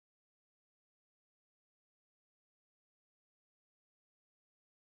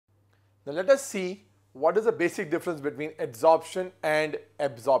Now let us see what is the basic difference between adsorption and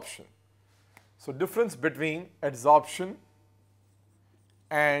absorption. So difference between adsorption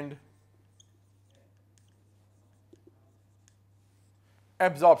and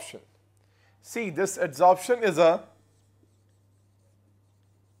absorption. See, this adsorption is a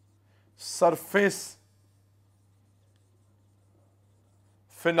surface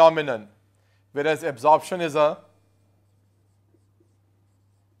phenomenon, whereas absorption is a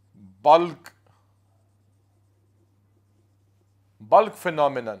bulk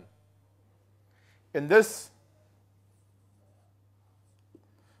phenomenon. In this,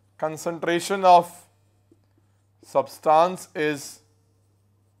 concentration of substance is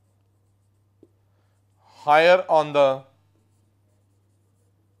higher on the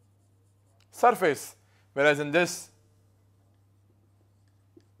surface, whereas in this,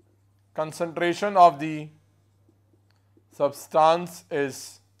 concentration of the substance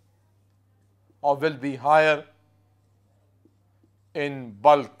is or will be higher in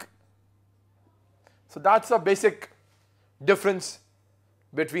bulk. So that's a basic difference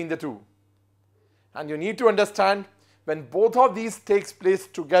between the two. And you need to understand, when both of these takes place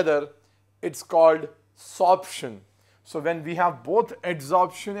together, it's called sorption. So when we have both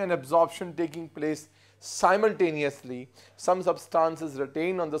adsorption and absorption taking place simultaneously, some substance is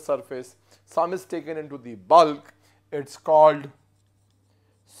retained on the surface, some is taken into the bulk, it's called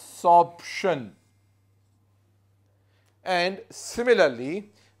sorption. And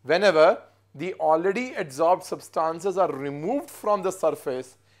similarly, whenever the already adsorbed substances are removed from the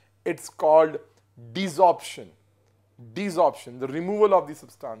surface, it's called desorption. Desorption, the removal of the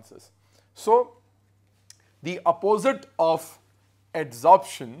substances. So the opposite of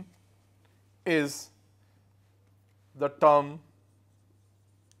adsorption is the term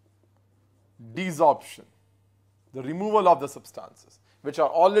desorption. The removal of the substances which are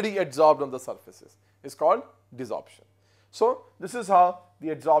already adsorbed on the surfaces is called desorption. So this is how the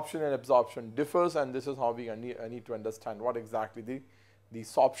adsorption and absorption differs, and this is how we need to understand what exactly the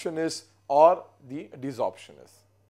sorption is or the desorption is.